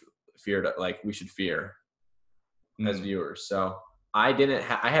should be we should fear as viewers. So I didn't.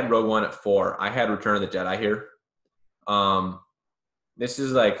 I had Rogue One at 4. I had Return of the Jedi here. This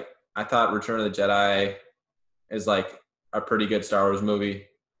is like I thought Return of the Jedi is like a pretty good Star Wars movie.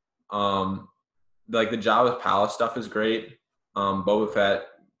 Like the Jabba's palace stuff is great. Boba Fett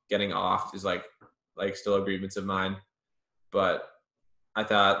getting off is like still a grievance of mine, but I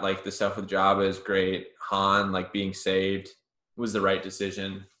thought like the stuff with Jabba is great. Han like being saved was the right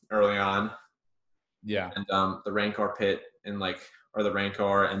decision early on. Yeah. And the Rancor pit and or the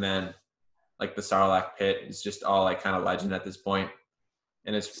Rancor and then like the Sarlacc pit is just all like kind of legend at this point.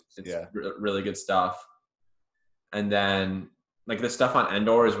 And it's really good stuff. And then like the stuff on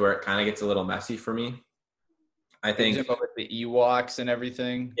Endor is where it kind of gets a little messy for me. I think with the Ewoks and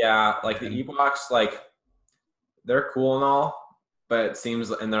everything. Yeah, like the Ewoks, like they're cool and all, but it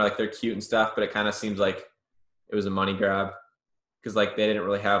seems, and they're cute and stuff, but it kind of seems like it was a money grab because like they didn't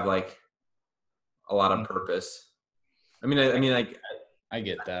really have like a lot of purpose. I mean, like I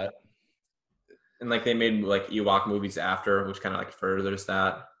get that. And like they made like Ewok movies after, which kind of like furthers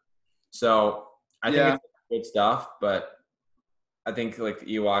that. So I think it's good stuff, but I think like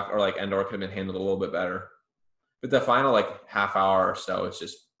the Ewok or like Endor could have been handled a little bit better. But the final like half hour or so, it's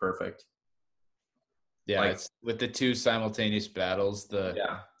just perfect. Yeah, it's with the two simultaneous battles, the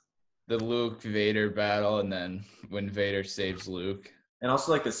Luke Vader battle, and then when Vader saves Luke. And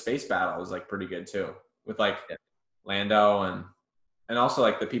also like the space battle is like pretty good too, with like Lando and also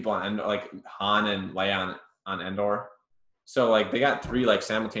like the people on Endor, like Han and Leia on Endor. So like they got 3 like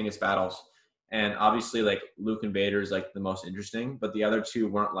simultaneous battles, and obviously like Luke and Vader is like the most interesting, but the other 2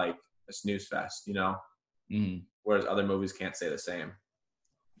 weren't like a snooze fest, you know. Whereas other movies can't say the same.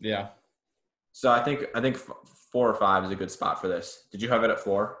 Yeah. So I think 4 or 5 is a good spot for this. Did you have it at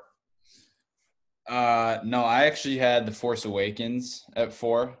 4? No, I actually had The Force Awakens at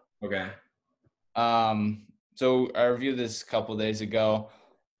 4. Okay. So I reviewed this a couple days ago.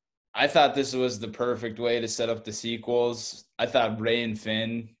 I thought this was the perfect way to set up the sequels. I thought Rey and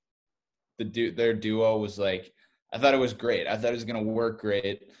Finn, their duo was like, I thought it was great. I thought it was going to work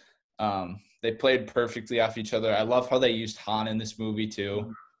great. They played perfectly off each other. I love how they used Han in this movie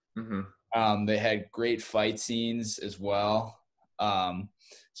too. They had great fight scenes as well,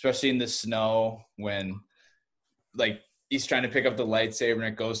 especially in the snow when like he's trying to pick up the lightsaber and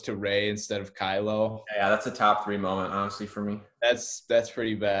it goes to Rey instead of Kylo. Yeah, that's a top 3 moment, honestly, for me. That's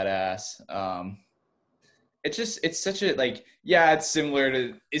pretty badass. It's such a like, yeah, it's similar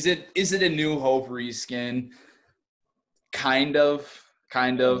to, is it a New Hope reskin? Kind of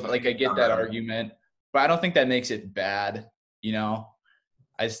like I get that argument, but I don't think that makes it bad. You know,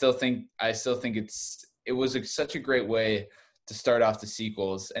 I still think it was such a great way to start off the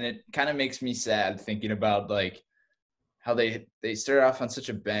sequels, and it kind of makes me sad thinking about like how they started off on such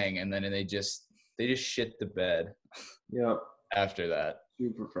a bang and then they just shit the bed. Yep. After that,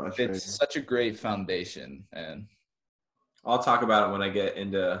 super frustrating. It's such a great foundation, and I'll talk about it when I get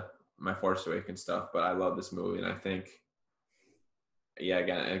into my Force Awakens stuff. But I love this movie, and I think,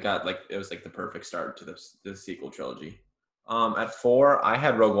 again, it was like the perfect start to the sequel trilogy. At 4, I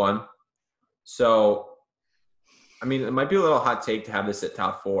had Rogue One. So, I mean, it might be a little hot take to have this at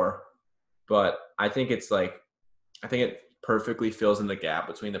top 4, but I think it perfectly fills in the gap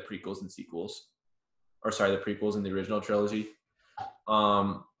between the prequels and sequels. Or sorry, the prequels and the original trilogy.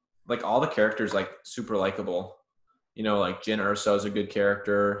 Like all the characters like super likable. You know, like Jyn Erso is a good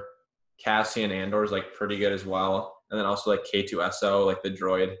character. Cassian Andor is like pretty good as well. And then also like K2SO, like the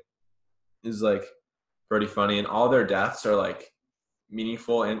droid, is like pretty funny. And all their deaths are like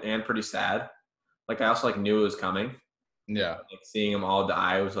meaningful and pretty sad. Like I also like knew it was coming. Yeah. Like seeing them all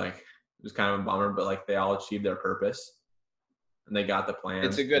die was kind of a bummer, but like they all achieved their purpose and they got the plan.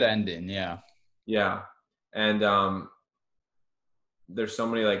 It's a good ending, yeah. Yeah. And there's so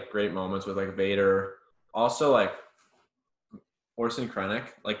many like great moments with like Vader. Also like Orson Krennic,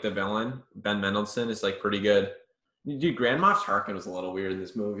 like the villain, Ben Mendelsohn, is like pretty good. Dude, Grand Moff Tarkin was a little weird in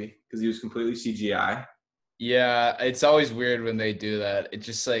this movie because he was completely CGI. Yeah, it's always weird when they do that. It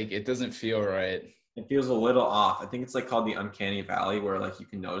just like it doesn't feel right. It feels a little off. I think it's like called the uncanny valley, where like you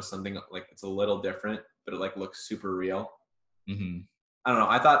can notice something like it's a little different, but it like looks super real. Mm-hmm. I don't know.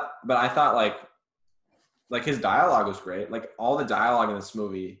 I thought like his dialogue was great. Like all the dialogue in this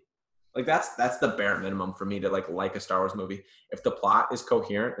movie, like that's the bare minimum for me to like a Star Wars movie. If the plot is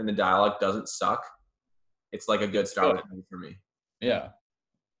coherent and the dialogue doesn't suck, it's like a good Star Wars movie for me. Yeah.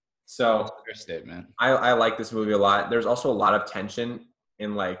 So that's a fair statement. I like this movie a lot. There's also a lot of tension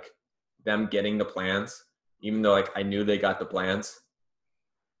in like them getting the plans, even though like I knew they got the plans.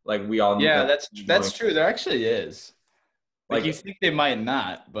 Like we all knew. Yeah, that's true. There actually is. Like you think they might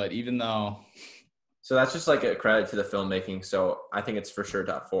not, but even though. So that's just like a credit to the filmmaking. So I think it's for sure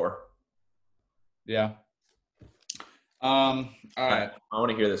top 4. Yeah. All right. I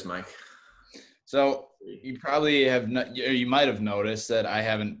want to hear this, Mike. So you probably have not, you might have noticed that I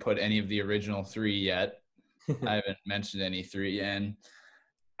haven't put any of the original 3 yet. I haven't mentioned any 3, and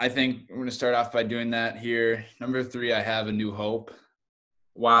I think we're going to start off by doing that here. Number 3, I have A New Hope.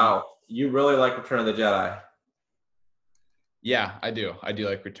 Wow. You really like Return of the Jedi. Yeah, I do. I do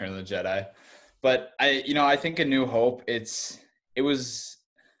like Return of the Jedi. But I think A New Hope, I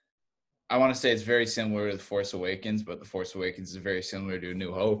want to say it's very similar to The Force Awakens, but The Force Awakens is very similar to A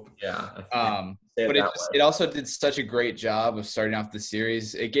New Hope. Yeah. But it also did such a great job of starting off the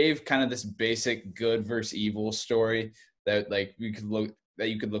series. It gave kind of this basic good versus evil story that you could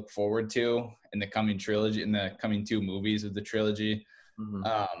look forward to in the coming trilogy, in the coming 2 movies of the trilogy.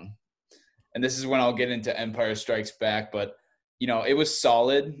 Mm-hmm. And this is when I'll get into Empire Strikes Back, but it was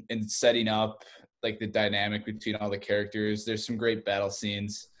solid in setting up like the dynamic between all the characters. There's some great battle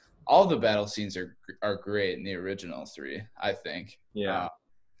scenes. All the battle scenes are great in the original 3, I think. Yeah.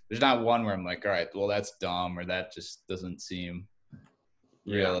 There's not one where I'm like, all right, well, that's dumb, or that just doesn't seem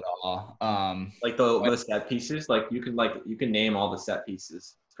real at all. Like the set pieces, like you can name all the set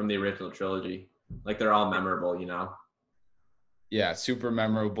pieces from the original trilogy. Like they're all memorable, Yeah, super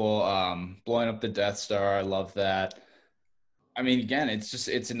memorable. Blowing up the Death Star, I love that. I mean, again, it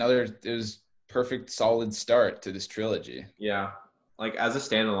was perfect, solid start to this trilogy. Yeah. Like as a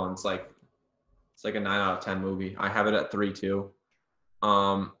standalone, it's like a 9 out of 10 movie. I have it at 3 too.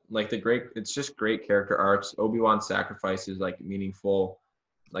 It's just great character arcs. Obi-Wan's sacrifice is like meaningful,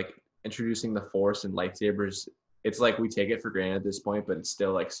 like introducing the Force and lightsabers. It's like we take it for granted at this point, but it's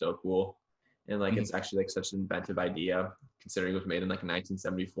still like so cool. And like, it's actually like such an inventive idea considering it was made in like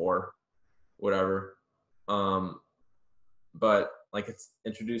 1974, whatever. But like it's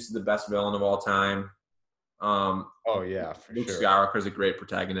introduces the best villain of all time. Oh yeah, for Luke sure. Skywalker is a great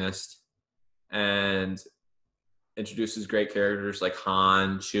protagonist, and introduces great characters like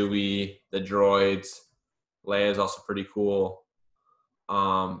Han, Chewie, the droids. Leia is also pretty cool. It's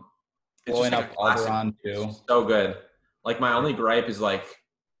Blowing just up Alderaan too. So good. Like my only gripe is like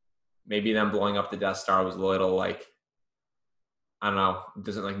maybe them blowing up the Death Star was a little like, I don't know, it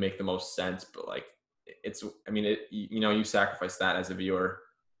doesn't like make the most sense, but like you sacrifice that as a viewer.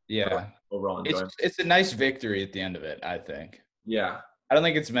 Yeah. Overall enjoyment. It's a nice victory at the end of it, I think. Yeah. I don't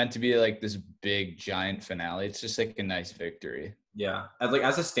think it's meant to be like this big giant finale. It's just like a nice victory. Yeah. As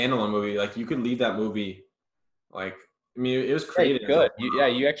a standalone movie, like you could leave that movie like, I mean, it was created. Good.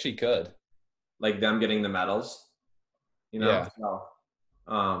 You actually could. Like them getting the medals, Yeah. So,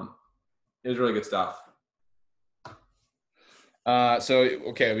 it was really good stuff.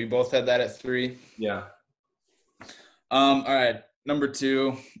 Okay, we both had that at 3. Yeah. All right. Number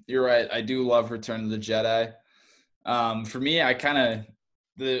 2, you're right. I do love Return of the Jedi. For me, I kind of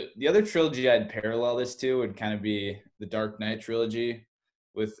the other trilogy I'd parallel this to would kind of be the Dark Knight trilogy,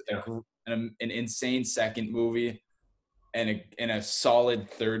 with an insane second movie and a solid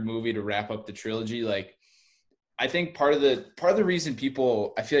third movie to wrap up the trilogy. Like, I think part of the reason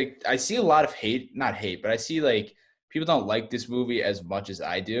I feel like I see a lot of not hate, but I see like people don't like this movie as much as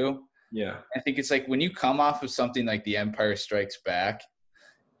I do. Yeah. I think it's like when you come off of something like The Empire Strikes Back,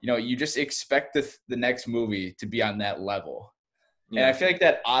 you just expect the next movie to be on that level. Yeah. And I feel like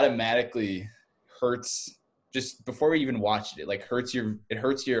that automatically hurts just before we even watched it. Like it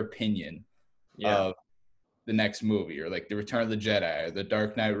hurts your opinion of the next movie, or like The Return of the Jedi or The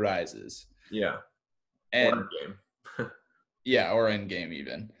Dark Knight Rises. Yeah. And or Endgame. Yeah, or Endgame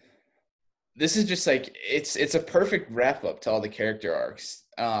even. This is just like it's a perfect wrap up to all the character arcs.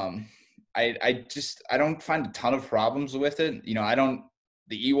 I don't find a ton of problems with it.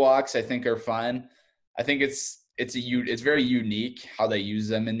 The Ewoks I think are fine. I think it's very unique how they use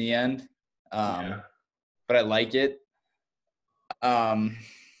them in the end. But I like it. I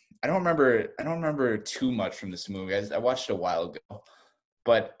don't remember too much from this movie. I watched it a while ago,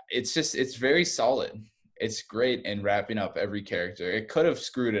 but it's very solid. It's great in wrapping up every character. It could have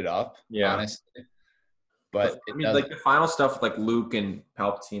screwed it up, honestly. But like the final stuff with like Luke and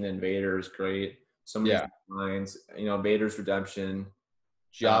Palpatine and Vader is great. Some of these lines, Vader's redemption.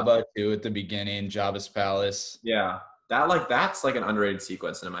 Jabba too at the beginning, Jabba's palace. Yeah. That's like an underrated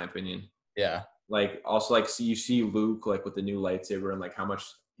sequence in my opinion. Yeah. Like also like you see Luke like with the new lightsaber and like how much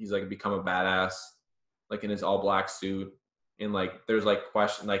he's like become a badass, like in his all black suit. And like there's like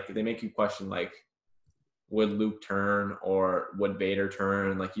they make you question like, would Luke turn or would Vader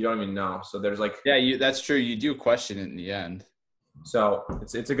turn? Like you don't even know. So there's like that's true. You do question it in the end. So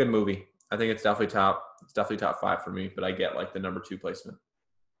it's a good movie. I think it's definitely top. It's definitely top 5 for me. But I get like the number 2 placement.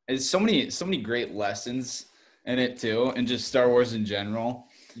 It's so many great lessons in it too, and just Star Wars in general.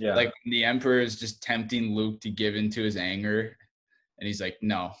 Yeah. Like the Emperor is just tempting Luke to give into his anger, and he's like,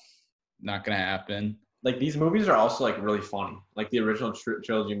 "No, not gonna happen." Like these movies are also like really funny. Like the original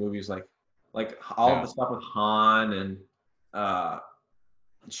trilogy movies, like all of the stuff with Han and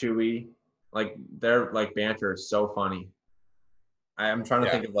Chewie, like their like banter is so funny. I'm trying to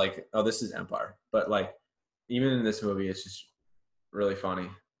think of like, oh, this is Empire, but like even in this movie, it's just really funny.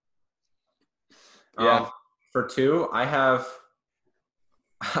 Yeah. For 2, I have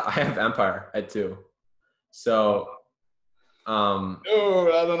Empire at 2. So, dude,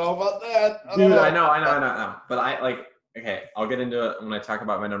 I don't know about that. I know. But I like, okay, I'll get into it when I talk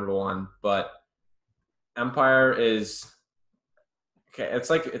about my number 1. But Empire is okay. It's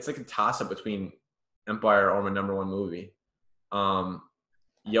like a toss up between Empire or my number 1 movie.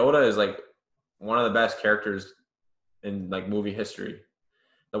 Yoda is like one of the best characters in like movie history.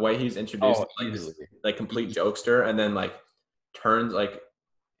 The way he's introduced, like complete jokester, and then like turns like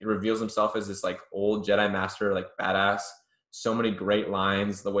he reveals himself as this like old Jedi master, like badass. So many great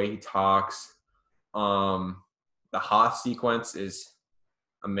lines. The way he talks. The Hoth sequence is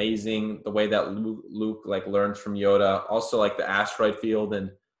amazing. The way that Luke like learns from Yoda. Also like the asteroid field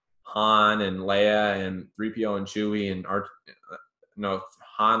and Han and Leia and 3PO and Chewie and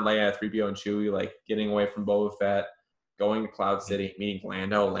Han, Leia, 3PO and Chewie like getting away from Boba Fett, going to Cloud City, meeting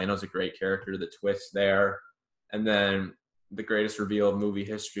Lando. Lando's a great character. The twist there, and then the greatest reveal of movie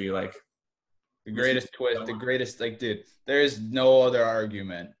history, like the greatest twist, the greatest, like, dude, there is no other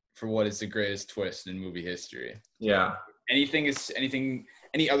argument for what is the greatest twist in movie history. Yeah.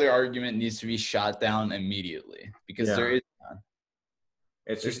 Any other argument needs to be shot down immediately because there is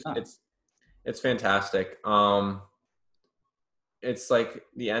none. It's fantastic. It's like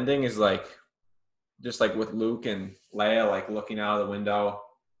the ending is like just like with Luke and Leia like looking out of the window.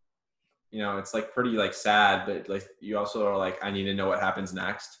 You know, it's like pretty like sad, but like you also are like, I need to know what happens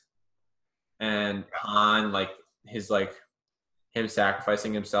next. And Han, like his like him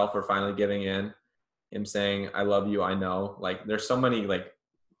sacrificing himself or finally giving in, him saying, I love you, I know. Like there's so many like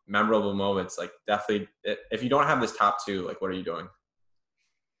memorable moments. Like definitely if you don't have this top 2, like what are you doing?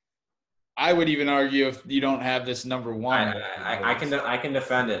 I would even argue if you don't have this number 1. I can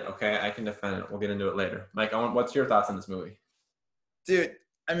defend it. Okay, I can defend it. We'll get into it later. Mike, what's your thoughts on this movie? Dude,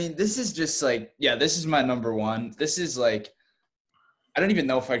 I mean, this is just like, this is my number 1. This is like, I don't even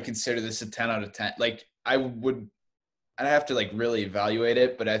know if I'd consider this a 10 out of 10. Like I'd have to like really evaluate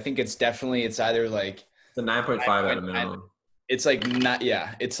it, but I think it's either like it's a 9.5 at a minimum. It's like not,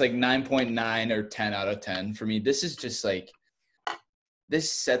 it's like 9.9 or 10 out of 10 for me. This is just like, this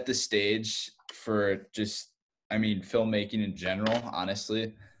set the stage for just, I mean, filmmaking in general,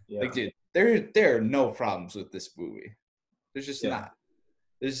 honestly. Yeah. Like, dude, there are no problems with this movie. There's just not.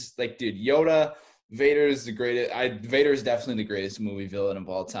 There's like, dude, Yoda, Vader is the greatest. Vader is definitely the greatest movie villain of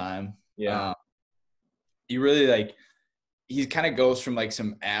all time. Yeah. He really like, he kind of goes from like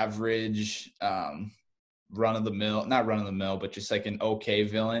some average, not run of the mill, but just like an okay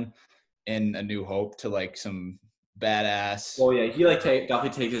villain in A New Hope to like some badass. Well, yeah, he like definitely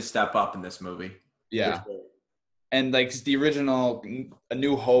takes a step up in this movie. Yeah. And like the original A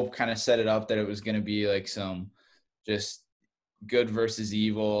New Hope kind of set it up that it was going to be like some just good versus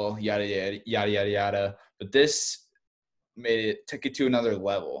evil, yada, yada, yada, yada, yada. But this took it to another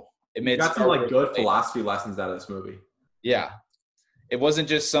level. It made got some like good philosophy lessons out of this movie. Yeah. It wasn't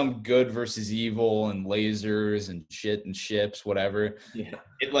just some good versus evil and lasers and shit and ships, whatever. Yeah.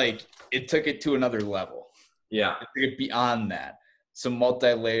 It took it to another level. Yeah. It took it beyond that. Some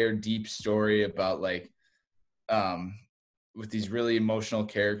multi-layered, deep story about like, with these really emotional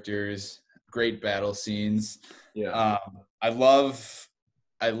characters, great battle scenes. Yeah. I love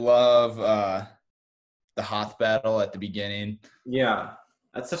the Hoth battle at the beginning. Yeah.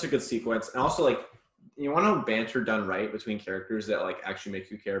 That's such a good sequence. And also like, you want to banter done right between characters that like actually make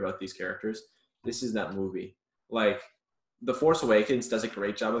you care about these characters. This is that movie. Like The Force Awakens does a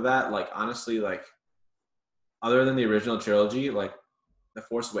great job of that. Like honestly, like other than the original trilogy, like The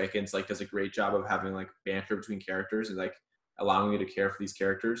Force Awakens like does a great job of having like banter between characters and like allowing you to care for these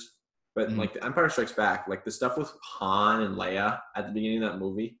characters. But like The Empire Strikes Back, like the stuff with Han and Leia at the beginning of that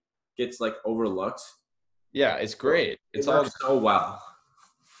movie gets like overlooked. Yeah, it's great. It's all so well.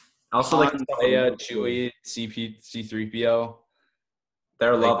 Also, Han, like Leia, Chewie, C3PO,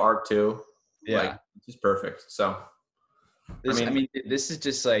 their love arc too. Yeah, like, it's just perfect. So, I mean, this is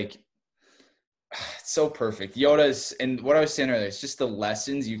just like it's so perfect. Yoda's, and what I was saying earlier, it's just the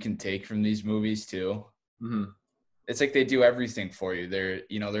lessons you can take from these movies too. Mm-hmm. it's like they do everything for you.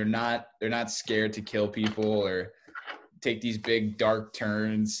 They're not scared to kill people or take these big dark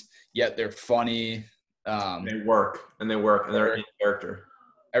turns, yet they're funny. They work and they're in character.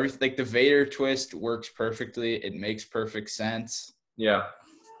 Everything, like the Vader twist works perfectly. It makes perfect sense. Yeah.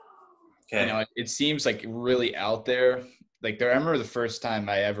 Okay. It seems like really out there. Like I remember the first time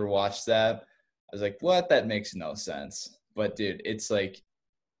I ever watched that, I was like, what? That makes no sense. But dude, it's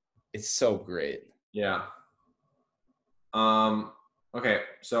so great. Yeah. Okay,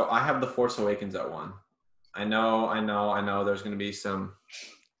 so I have The Force Awakens at 1. I know there's going to be I'm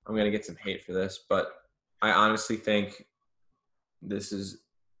going to get some hate for this, but I honestly think this is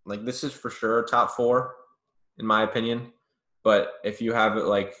for sure top 4 in my opinion. But if you have it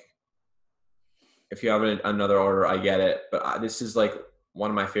in another order, I get it. But this is like one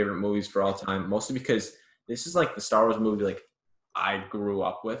of my favorite movies for all time, mostly because this is like the Star Wars movie like I grew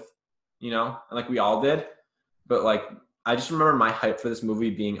up with, and like we all did. But like I just remember my hype for this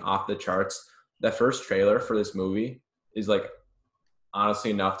movie being off the charts. The first trailer for this movie is like honestly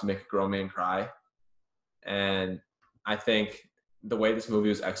enough to make a grown man cry. And I think the way this movie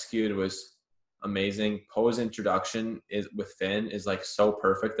was executed was amazing. Poe's introduction with Finn is like so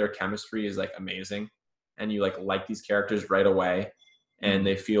perfect. Their chemistry is like amazing. And you like these characters right away and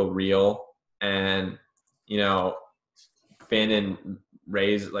they feel real. And, Finn and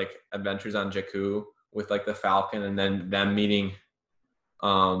Rey's like adventures on Jakku with like the Falcon and then them meeting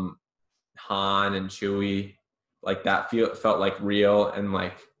Han and Chewie, like that felt like real. And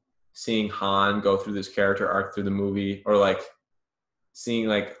like seeing Han go through this character arc through the movie, or like seeing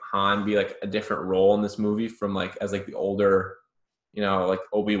like Han be like a different role in this movie from like as like the older, like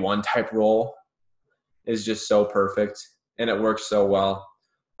Obi-Wan type role is just so perfect and it works so well.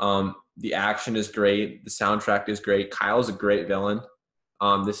 The action is great. The soundtrack is great. Kylo's a great villain.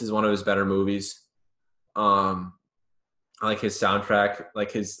 This is one of his better movies. I like his soundtrack,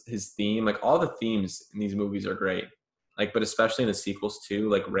 like his theme, like all the themes in these movies are great. Like, but especially in the sequels too,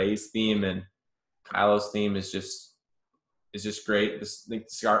 like Rey's theme and Kylo's theme is just great. This the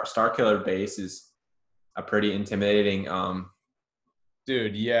Starkiller base is a pretty intimidating.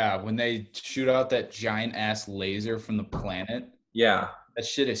 Dude, yeah, when they shoot out that giant ass laser from the planet. Yeah, that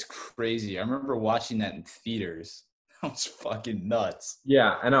shit is crazy. I remember watching that in theaters. That was fucking nuts.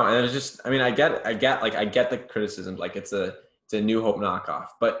 Yeah, I know, and it's just, I mean, I get the criticism, like it's a New Hope knockoff,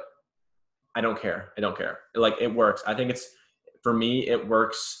 but I don't care. Like it works. I think for me, it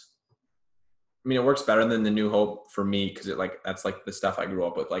works. I mean, it works better than the New Hope for me because that's like the stuff I grew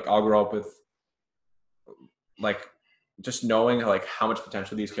up with. Like I'll grow up with like just knowing like how much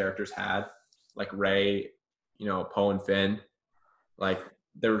potential these characters had, like Rey, Poe and Finn. Like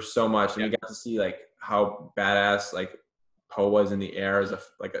there was so much, and you got to see like how badass like Poe was in the air as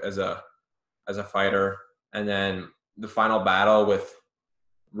a fighter, and then the final battle with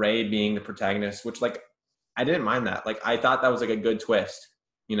Rey being the protagonist, which like I didn't mind that. Like I thought that was like a good twist,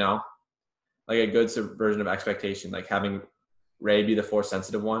 like a good subversion of expectation, like having Rey be the Force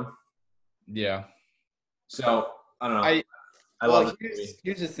sensitive one. Yeah. So I don't know. I love it.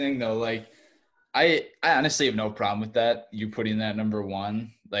 Here's the thing though, like I honestly have no problem with that. You putting that number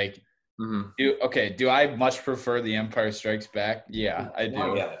 1, like. Mm-hmm. Do I much prefer The Empire Strikes Back? Yeah, I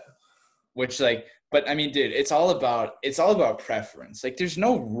do. Yeah. Which but I mean, dude, it's all about preference. Like, there's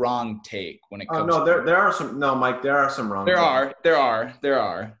no wrong take when it comes. Oh no, there are some. No, Mike, there are some wrong. There are.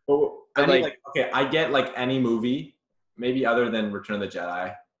 But I get like any movie, maybe other than Return of the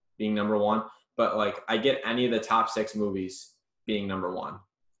Jedi being number 1, but like I get any of the top 6 movies being number 1.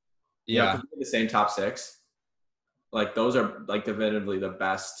 Yeah, the same top 6. Like those are like definitively the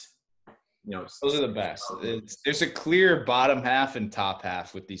best. Those are the best. There's a clear bottom half and top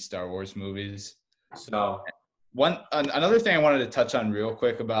half with these Star Wars movies. So another thing I wanted to touch on real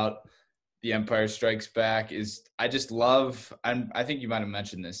quick about The Empire Strikes Back is I just love, I think you might have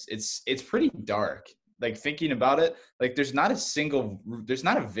mentioned this. It's pretty dark. Like thinking about it, like there's not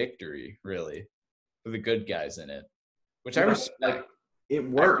a victory really for the good guys in it, which I respect. Like, it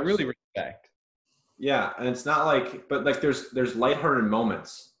works. I really respect. Yeah, and it's not like, but like there's lighthearted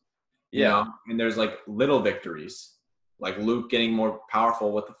moments. Yeah. And there's like little victories, like Luke getting more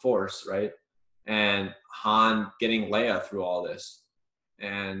powerful with the Force, right? And Han getting Leia through all this,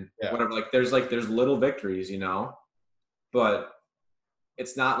 and whatever. Like there's little victories, but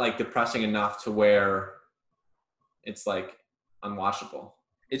it's not like depressing enough to where it's like unwatchable.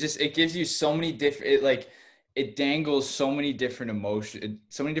 It gives you so many different, it dangles so many different emotions,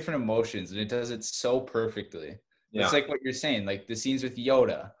 and it does it so perfectly. Yeah. It's like what you're saying, like the scenes with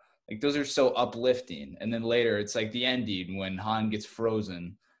Yoda. Like those are so uplifting, and then later it's like the ending when Han gets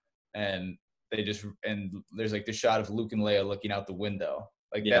frozen, and and there's like the shot of Luke and Leia looking out the window.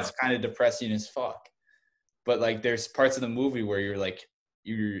 Like that's kind of depressing as fuck. But like there's parts of the movie where you're like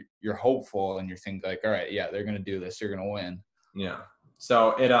you're hopeful and you're thinking like, all right, yeah, they're gonna do this, they're gonna win. Yeah.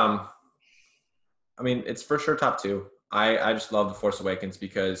 So it I mean, it's for sure top 2. I just love The Force Awakens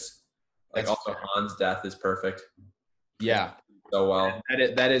because like also Han's death is perfect. Yeah. So well.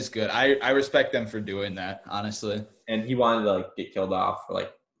 That is good. I respect them for doing that, honestly. And he wanted to like get killed off for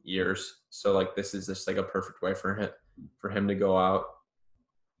like years. So like this is just like a perfect way for him to go out.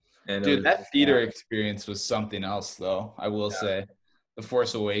 And dude, that theater experience was something else though, I will say. The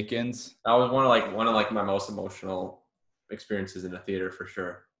Force Awakens. That was one of my most emotional experiences in a theater for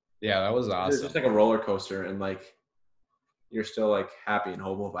sure. Yeah, that was awesome. It's just like a roller coaster, and like you're still like happy and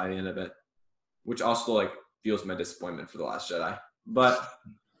hopeful by the end of it, which also like fuels my disappointment for The Last Jedi. But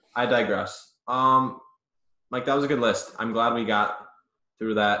I digress. Like that was a good list. I'm glad we got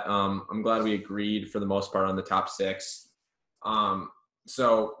through that. I'm glad we agreed for the most part on the top 6.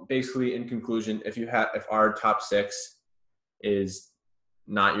 So basically, in conclusion, if our top 6 is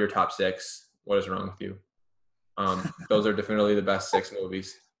not your top 6, what is wrong with you? Those are definitely the best 6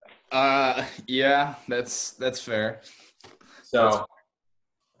 movies. Yeah, that's fair. So,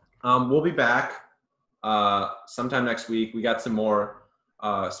 we'll be back sometime next week. We got some more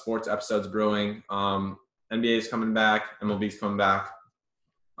sports episodes brewing. NBA is coming back. MLB is coming back.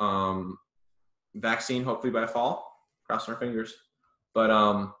 Vaccine hopefully by fall. Crossing our fingers. But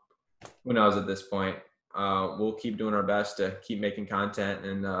who knows at this point? We'll keep doing our best to keep making content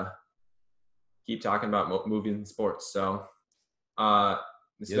and keep talking about movies and sports. So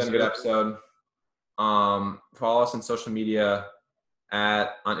this has been a good episode. Follow us on social media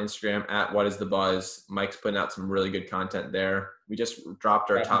on Instagram at What Is The Buzz. Mike's putting out some really good content there. We just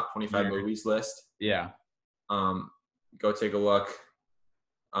dropped our top 25 movies list. Yeah. Go take a look.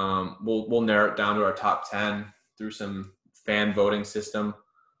 We'll narrow it down to our top 10 through some fan voting system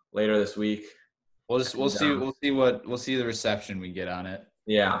later this week. We'll see the reception we get on it.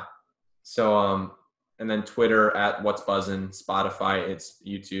 Yeah. So and then Twitter at What's Buzzin', Spotify, it's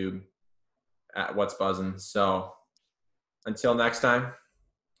YouTube at What's Buzzin'. So until next time,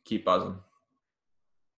 keep buzzing.